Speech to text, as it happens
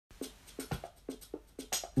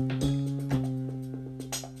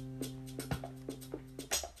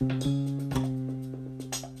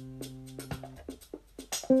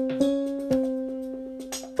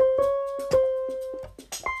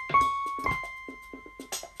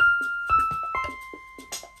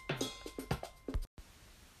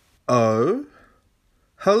Oh,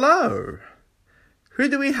 hello. Who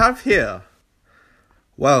do we have here?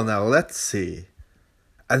 Well, now let's see.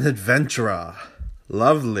 An adventurer.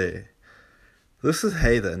 Lovely. This is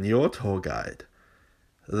Hayden, your tour guide.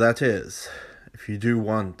 That is, if you do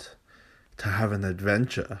want to have an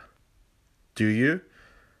adventure. Do you?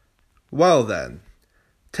 Well then,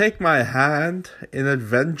 take my hand in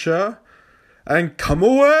adventure and come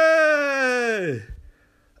away!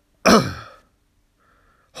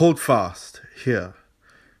 Hold fast. Here.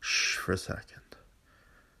 Shh for a second.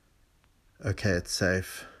 Okay, it's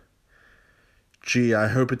safe. Gee, I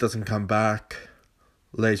hope it doesn't come back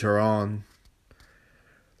later on.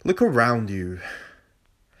 Look around you.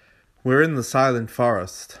 We're in the silent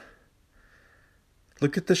forest.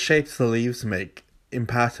 Look at the shapes the leaves make in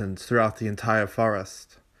patterns throughout the entire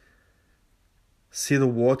forest. See the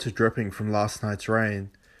water dripping from last night's rain,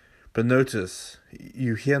 but notice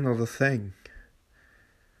you hear not a thing.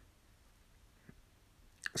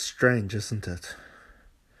 Strange, isn't it?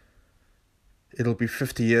 It'll be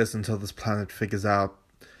 50 years until this planet figures out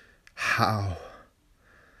how,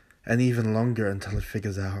 and even longer until it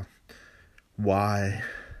figures out why.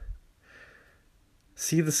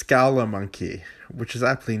 See the Scowler monkey, which is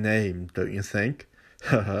aptly named, don't you think?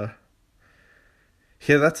 Here,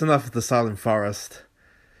 that's enough of the silent forest.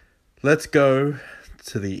 Let's go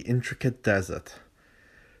to the intricate desert.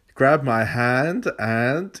 Grab my hand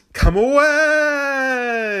and come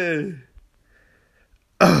away!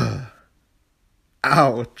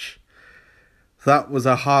 Ouch. That was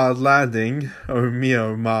a hard landing. Oh me,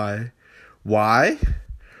 oh my. Why?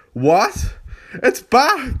 What? It's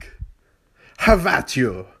back! Have at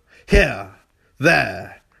you. Here.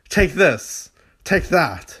 There. Take this. Take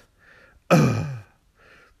that.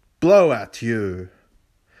 Blow at you.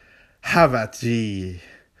 Have at ye.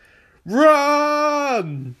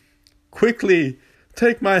 Run! Quickly,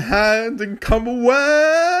 take my hand and come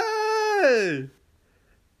away!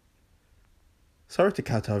 Sorry to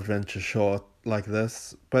cut our adventure short like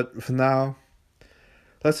this, but for now,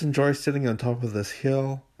 let's enjoy sitting on top of this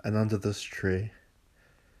hill and under this tree.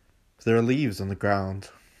 There are leaves on the ground.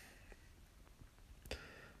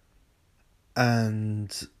 And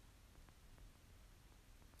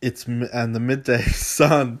the midday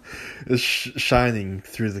sun is shining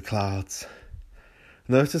through the clouds.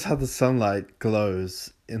 Notice how the sunlight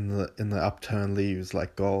glows in the upturned leaves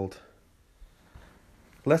like gold.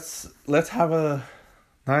 Let's have a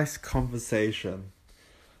nice conversation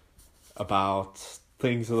about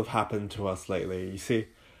things that have happened to us lately. You see,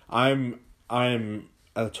 I'm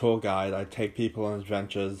a tour guide. I take people on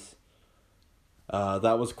adventures.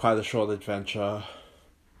 That was quite a short adventure,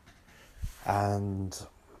 and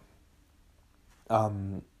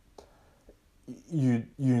you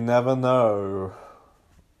never know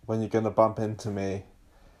when you're gonna bump into me,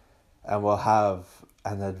 and we'll have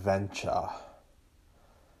an adventure.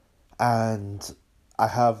 And I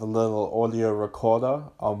have a little audio recorder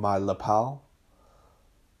on my lapel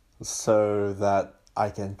so that I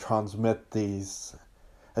can transmit these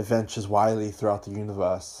adventures widely throughout the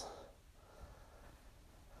universe.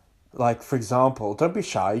 Like, for example, don't be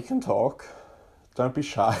shy, you can talk. Don't be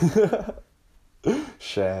shy.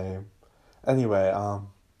 Shame. Anyway,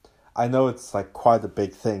 I know it's like quite a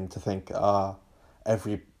big thing to think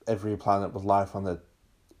every planet with life on it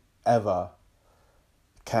ever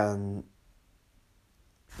can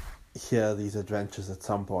hear these adventures at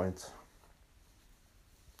some point.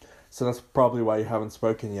 So that's probably why you haven't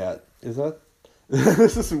spoken yet, is it?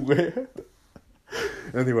 This is weird.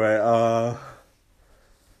 Anyway,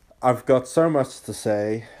 I've got so much to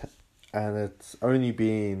say, and it's only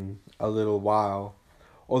been a little while.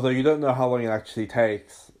 Although you don't know how long it actually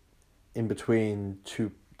takes in between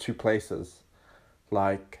two places.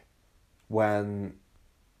 Like when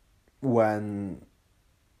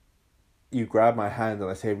you grab my hand and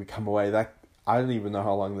I say we come away, that I don't even know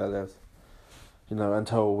how long that is.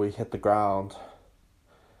 Until we hit the ground.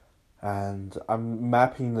 And I'm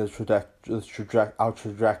mapping our trajectory. It's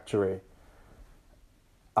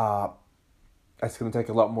going to take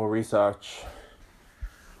a lot more research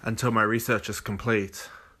until my research is complete.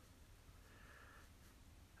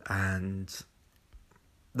 And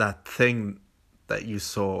that thing that you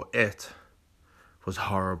saw, it was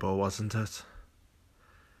horrible, wasn't it?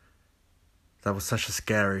 That was such a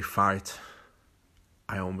scary fight.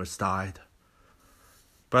 I almost died.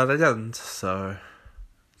 But I didn't, so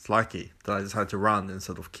It's lucky that I decided to run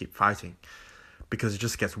instead of keep fighting, because it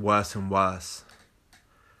just gets worse and worse.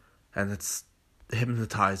 And it's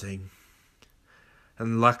hypnotizing.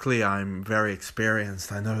 And luckily I'm very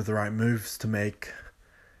experienced. I know the right moves to make.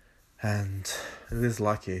 And it is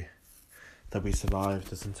lucky that we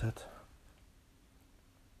survived, isn't it?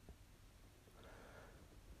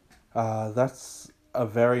 That's a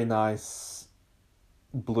very nice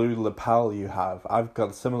blue lapel you have. I've got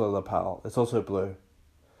a similar lapel. It's also blue.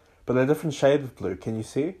 But a different shade of blue. Can you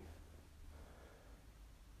see?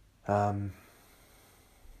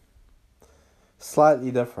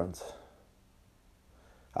 Slightly different.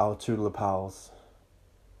 Our two lapels.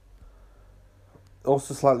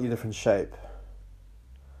 Also slightly different shape.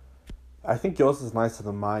 I think yours is nicer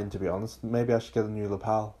than mine, to be honest. Maybe I should get a new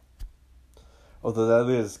lapel. Although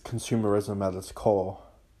that is consumerism at its core.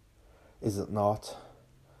 Is it not?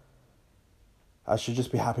 I should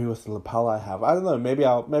just be happy with the lapel I have. I don't know, maybe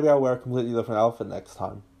I'll wear a completely different outfit next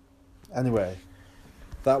time. Anyway,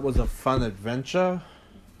 that was a fun adventure.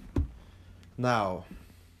 Now,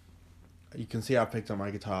 you can see I picked up my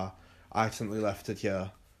guitar. I accidentally left it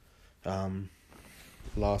here.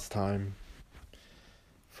 Last time.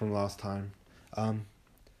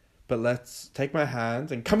 But let's take my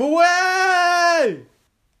hand and come away!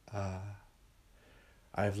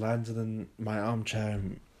 I've landed in my armchair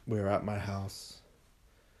and we're at my house.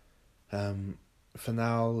 For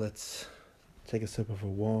now, let's take a sip of a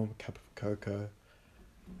warm cup of cocoa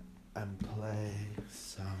and play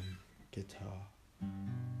some guitar.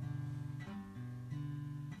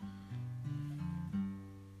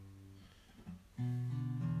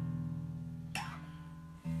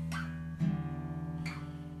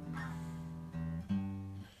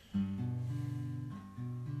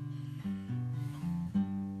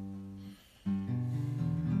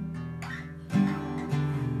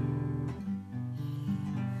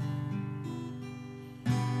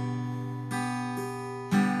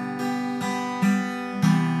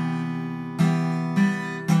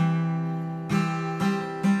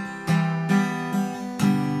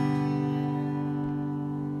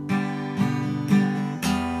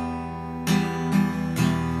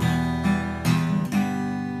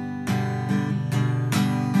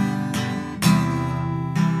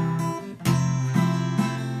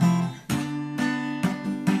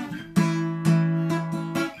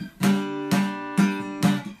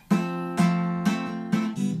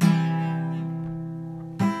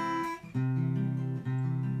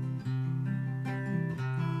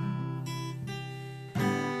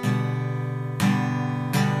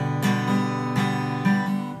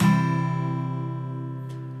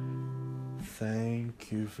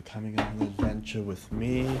 Thank you for coming on an adventure with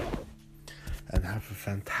me, and have a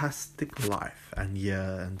fantastic life and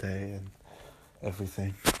year and day and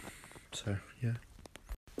everything. So, yeah.